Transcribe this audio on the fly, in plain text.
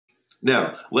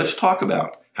Now, let's talk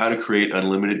about how to create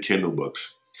unlimited Kindle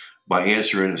books by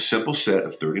answering a simple set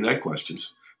of 39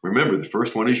 questions. Remember, the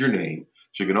first one is your name,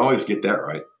 so you can always get that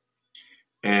right.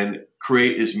 And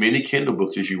create as many Kindle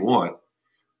books as you want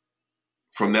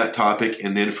from that topic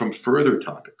and then from further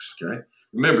topics, okay?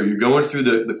 Remember, you're going through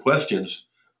the questions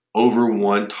over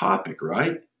one topic,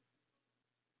 right?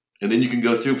 And then you can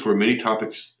go through for as many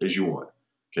topics as you want.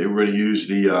 Okay, we're going to use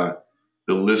the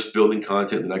list building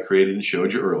content that I created and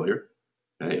showed you earlier.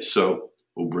 Okay, so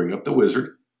we'll bring up the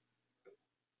wizard.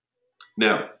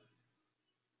 Now,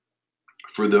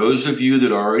 for those of you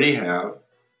that already have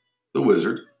the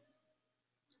wizard,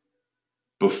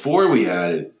 before we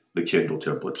added the Kindle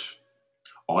templates,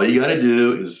 all you got to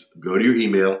do is go to your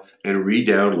email and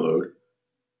re-download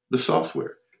the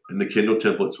software, and the Kindle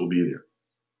templates will be there.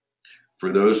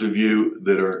 For those of you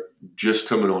that are just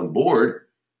coming on board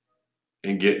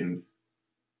and getting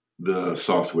the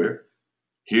software,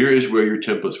 here is where your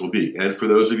templates will be. And for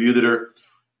those of you that are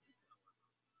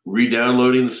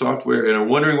re-downloading the software and are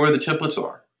wondering where the templates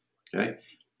are, okay,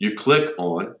 you click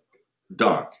on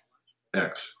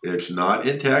DocX. It's not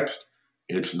in text.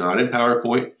 It's not in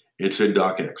PowerPoint. It's in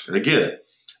DocX. And again,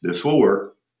 this will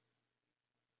work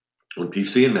on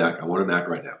PC and Mac. I want a Mac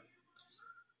right now.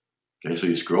 Okay, so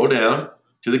you scroll down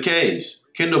to the K's.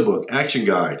 Kindle Book Action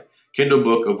Guide. Kindle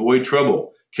Book Avoid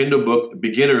Trouble. Kindle Book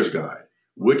Beginner's Guide.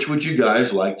 Which would you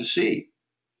guys like to see?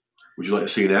 Would you like to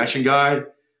see an action guide,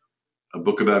 a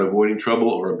book about avoiding trouble,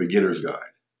 or a beginner's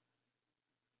guide?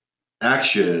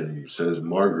 Action, says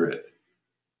Margaret.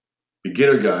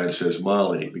 Beginner guide, says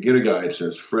Molly. Beginner guide,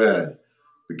 says Fred.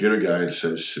 Beginner guide,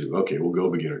 says Sue. Okay, we'll go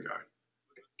beginner guide.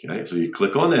 Okay, so you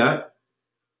click on that.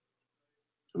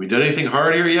 Have we done anything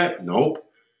hard here yet? Nope.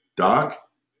 Doc,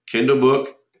 Kindle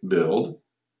book, build.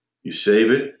 You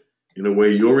save it in a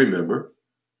way you'll remember.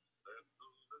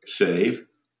 Save.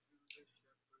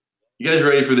 You guys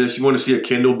ready for this? You want to see a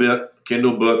Kindle book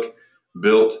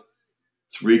built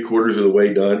 3/4 of the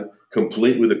way done,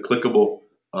 complete with a clickable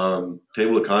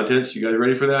table of contents? You guys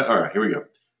ready for that? All right, here we go.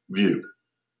 View.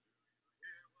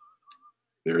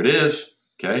 There it is.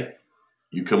 Okay.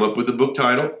 You come up with the book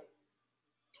title.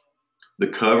 The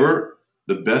cover,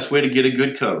 the best way to get a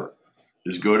good cover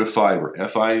is go to Fiverr,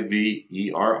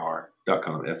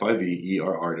 Fiverr.com,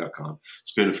 Fiverr.com.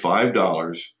 Spend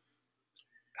 $5.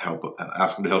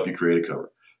 Ask them to help you create a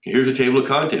cover. Okay, here's a table of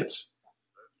contents.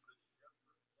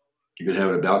 You're going to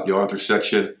have an about the author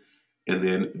section, and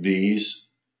then these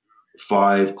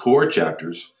 5 core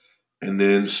chapters, and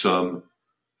then some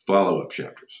follow-up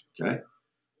chapters. Okay,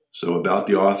 so about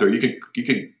the author, you can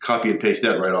copy and paste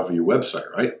that right off of your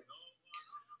website, right?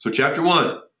 So chapter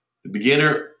 1, the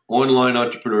beginner online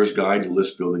entrepreneur's guide to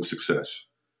list building success.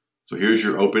 So here's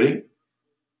your opening,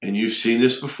 and you've seen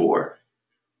this before.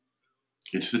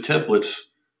 It's the templates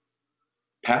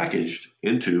packaged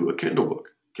into a Kindle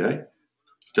book. Okay.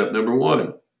 Step number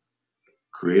 1,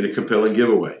 create a compelling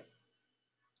giveaway.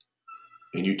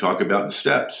 And you talk about the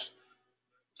steps.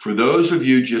 For those of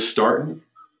you just starting,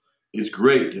 it's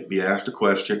great to be asked a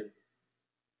question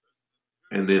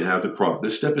and then have the prompt.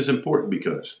 This step is important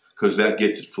because that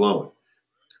gets it flowing.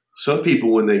 Some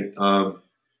people, when they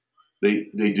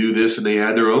do this and they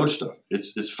add their own stuff,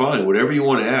 it's fine. Whatever you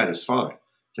want to add is fine.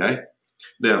 Okay.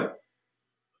 Now,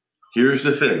 here's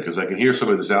the thing, because I can hear some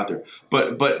of this out there.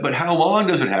 But how long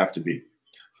does it have to be,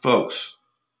 folks?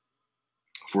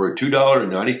 For a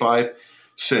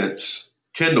 $2.95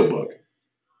 Kindle book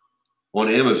on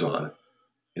Amazon,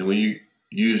 and when you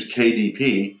use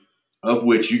KDP, of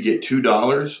which you get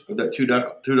 $2 of that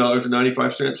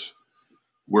 $2.95,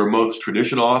 where most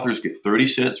traditional authors get 30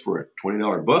 cents for a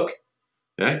 $20 book.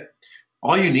 Okay,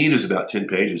 all you need is about 10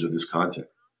 pages of this content.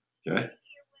 Okay,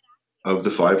 of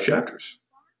the 5 chapters.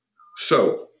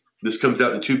 So this comes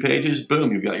out in 2 pages.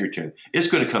 Boom, you've got your 10. It's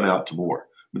going to come out to more,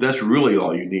 but that's really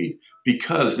all you need,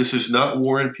 because this is not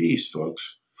War and Peace,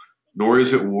 folks. Nor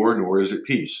is it war, nor is it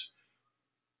peace.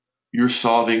 You're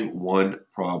solving one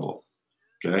problem.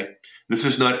 Okay, this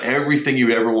is not everything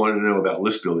you ever want to know about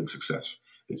list building success.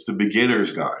 It's the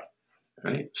beginner's guide.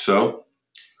 Okay, so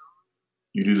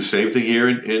you do the same thing here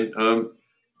in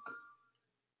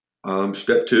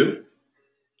step 2.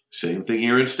 Same thing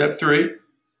here in step 3.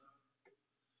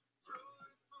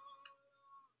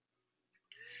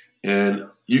 And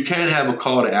you can have a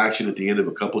call to action at the end of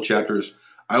a couple chapters.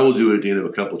 I will do it at the end of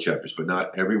a couple chapters, but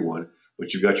not every one.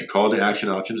 But you've got your call to action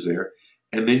options there.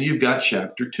 And then you've got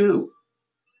chapter 2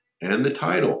 and the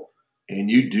title. And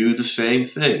you do the same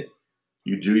thing.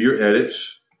 You do your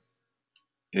edits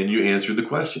and you answer the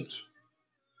questions.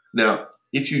 Now,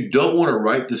 if you don't want to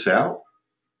write this out,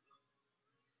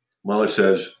 Molly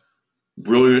says,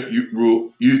 brilliant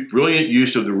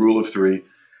use of the rule of three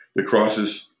that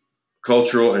crosses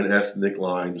cultural and ethnic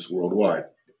lines worldwide.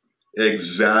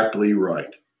 Exactly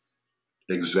right.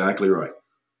 Exactly right.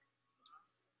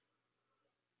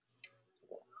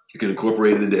 You can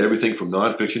incorporate it into everything from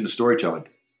nonfiction to storytelling.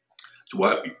 That's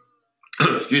why,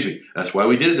 excuse me, that's why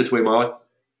we did it this way, Molly.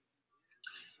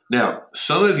 Now,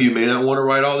 some of you may not want to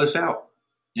write all this out.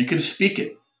 You can speak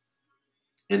it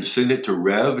and send it to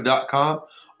rev.com,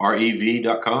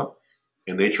 rev.com,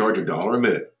 and they charge $1 a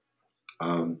minute.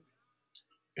 And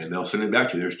they'll send it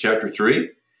back to you. There's chapter 3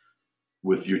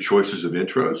 with your choices of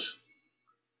intros.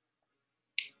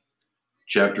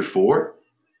 Chapter 4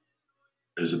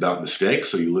 is about mistakes,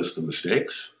 so you list the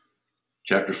mistakes.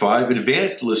 Chapter 5,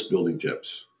 advanced list building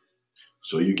tips.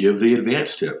 So you give the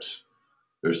advanced tips.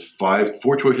 There's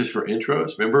 4 choices for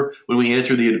intros. Remember when we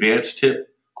answer the advanced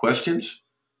tip questions?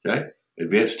 Okay.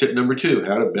 Advanced tip number 2,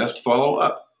 how to best follow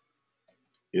up.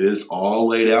 It is all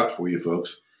laid out for you,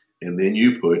 folks. And then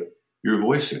you put your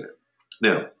voice in it.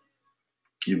 Now,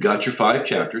 you've got your 5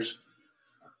 chapters.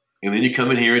 And then you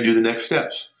come in here and do the next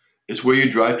steps. It's where you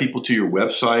drive people to your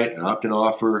website, an opt-in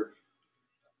offer,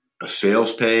 a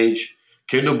sales page.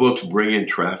 Kindle books bring in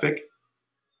traffic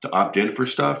to opt in for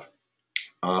stuff.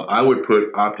 I would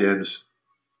put opt-ins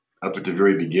up at the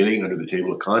very beginning under the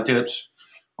table of contents,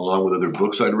 along with other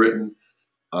books I'd written.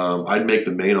 I'd make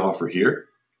the main offer here.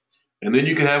 And then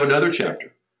you can have another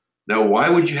chapter. Now, why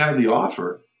would you have the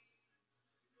offer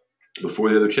before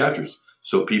the other chapters?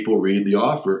 So people read the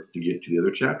offer to get to the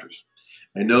other chapters.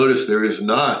 And notice there is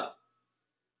not,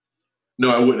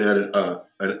 no, I wouldn't add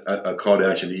a call to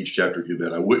action to each chapter. Do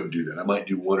that. I wouldn't do that. I might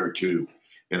do 1 or 2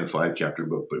 in a 5-chapter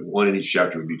book, but 1 in each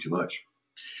chapter would be too much.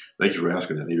 Thank you for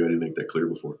asking that. Maybe I didn't make that clear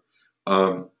before.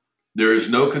 There is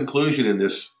no conclusion in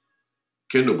this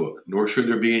Kindle book, nor should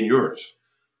there be in yours.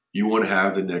 You want to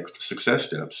have the next success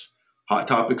steps, hot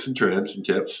topics and trends and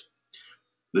tips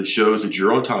that shows that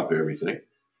you're on top of everything.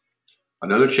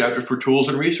 Another chapter for tools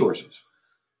and resources.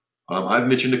 I've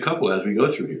mentioned a couple as we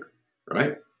go through here,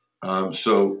 right?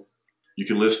 So you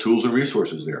can list tools and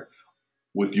resources there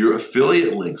with your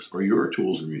affiliate links or your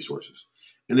tools and resources.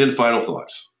 And then final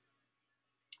thoughts.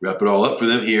 Wrap it all up for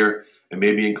them here and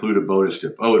maybe include a bonus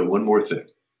tip. Oh, and one more thing.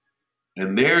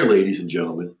 And there, ladies and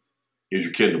gentlemen, is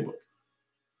your Kindle book.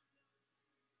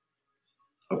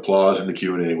 Applause in the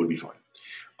Q&A would be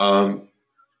fine.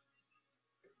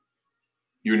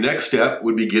 Your next step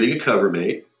would be getting a cover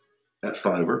made at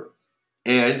Fiverr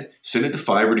and send it to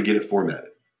Fiverr to get it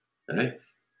formatted. Okay?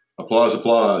 Applause,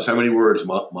 applause. How many words,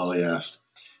 Molly asked.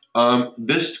 Don't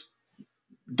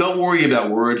worry about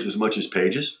words as much as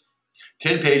pages.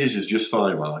 10 pages is just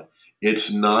fine, Molly.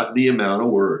 It's not the amount of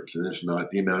words, and it's not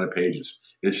the amount of pages.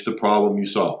 It's the problem you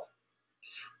solve.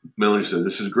 Melanie says,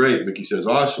 this is great. Mickey says,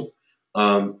 awesome.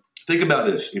 Think about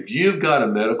this. If you've got a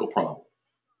medical problem,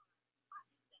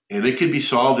 and it can be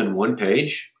solved in 1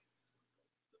 page,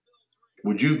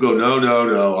 would you go, no,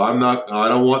 I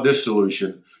don't want this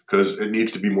solution because it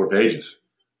needs to be more pages?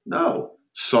 No.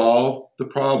 Solve the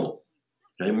problem.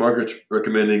 Okay, Margaret's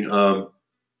recommending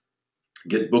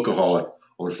get Bookaholic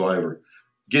on Fiverr.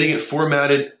 Getting it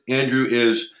formatted, Andrew,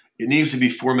 it needs to be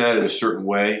formatted a certain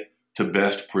way to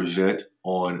best present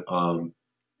on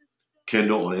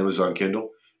Kindle, on Amazon Kindle.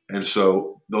 And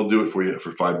so they'll do it for you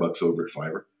for $5 over at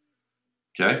Fiverr.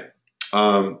 Okay?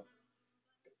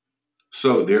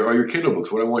 So there are your Kindle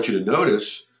books. What I want you to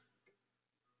notice,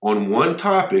 on one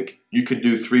topic, you could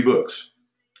do 3 books.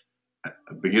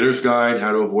 A beginner's guide,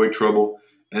 how to avoid trouble,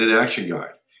 and an action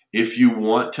guide. If you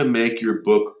want to make your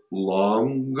book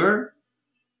longer,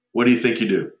 what do you think you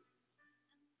do?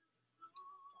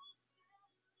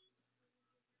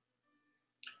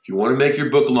 If you want to make your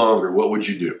book longer, what would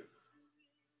you do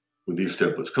with these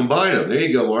templates? Combine them. There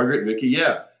you go, Margaret, Mickey.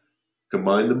 Yeah.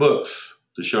 Combine the books.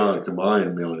 Deshaun,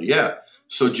 combine, Melanie. Yeah.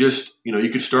 So just, you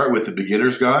could start with the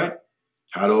beginner's guide,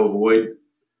 how to avoid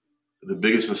the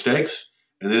biggest mistakes,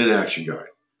 and then an action guide.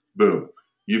 Boom.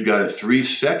 You've got a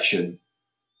 3-section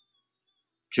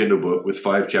Kindle book with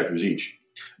 5 chapters each.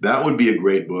 That would be a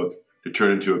great book to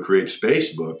turn into a Create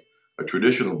Space book, a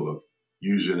traditional book,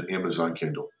 using Amazon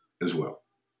Kindle as well.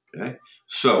 Okay?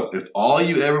 So if all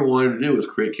you ever wanted to do was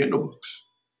create Kindle books,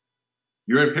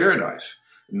 you're in paradise.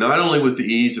 Not only with the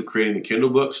ease of creating the Kindle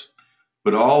books,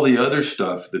 but all the other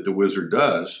stuff that the wizard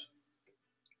does,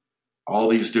 all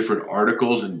these different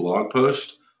articles and blog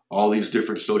posts, all these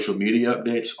different social media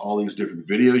updates, all these different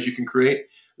videos you can create,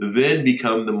 then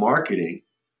become the marketing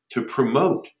to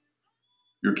promote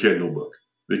your Kindle book.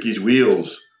 Vicky's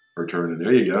wheels are turning.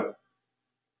 There you go.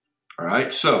 All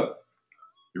right, so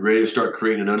you're ready to start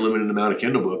creating an unlimited amount of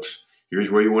Kindle books. Here's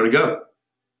where you want to go.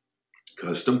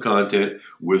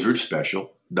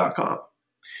 CustomContentWizardSpecial.com.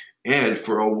 And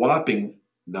for a whopping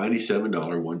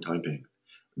 $97 one-time payment.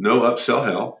 No upsell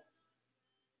hell,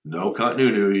 no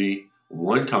continuity.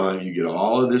 One time you get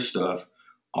all of this stuff,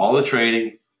 all the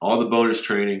training, all the bonus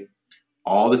training,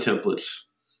 all the templates.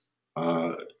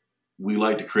 We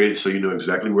like to create it so you know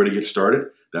exactly where to get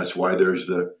started. That's why there's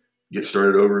the Get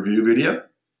Started Overview video.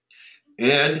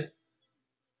 And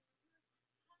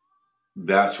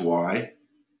that's why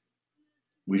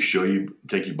we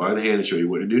take you by the hand and show you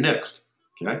what to do next.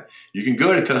 Okay? You can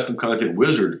go to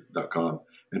CustomContentWizard.com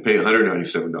and pay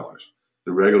 $197,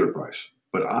 the regular price.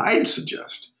 But I'd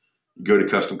suggest you go to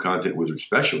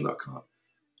CustomContentWizardSpecial.com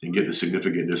and get the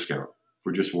significant discount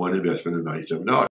for just one investment of $97.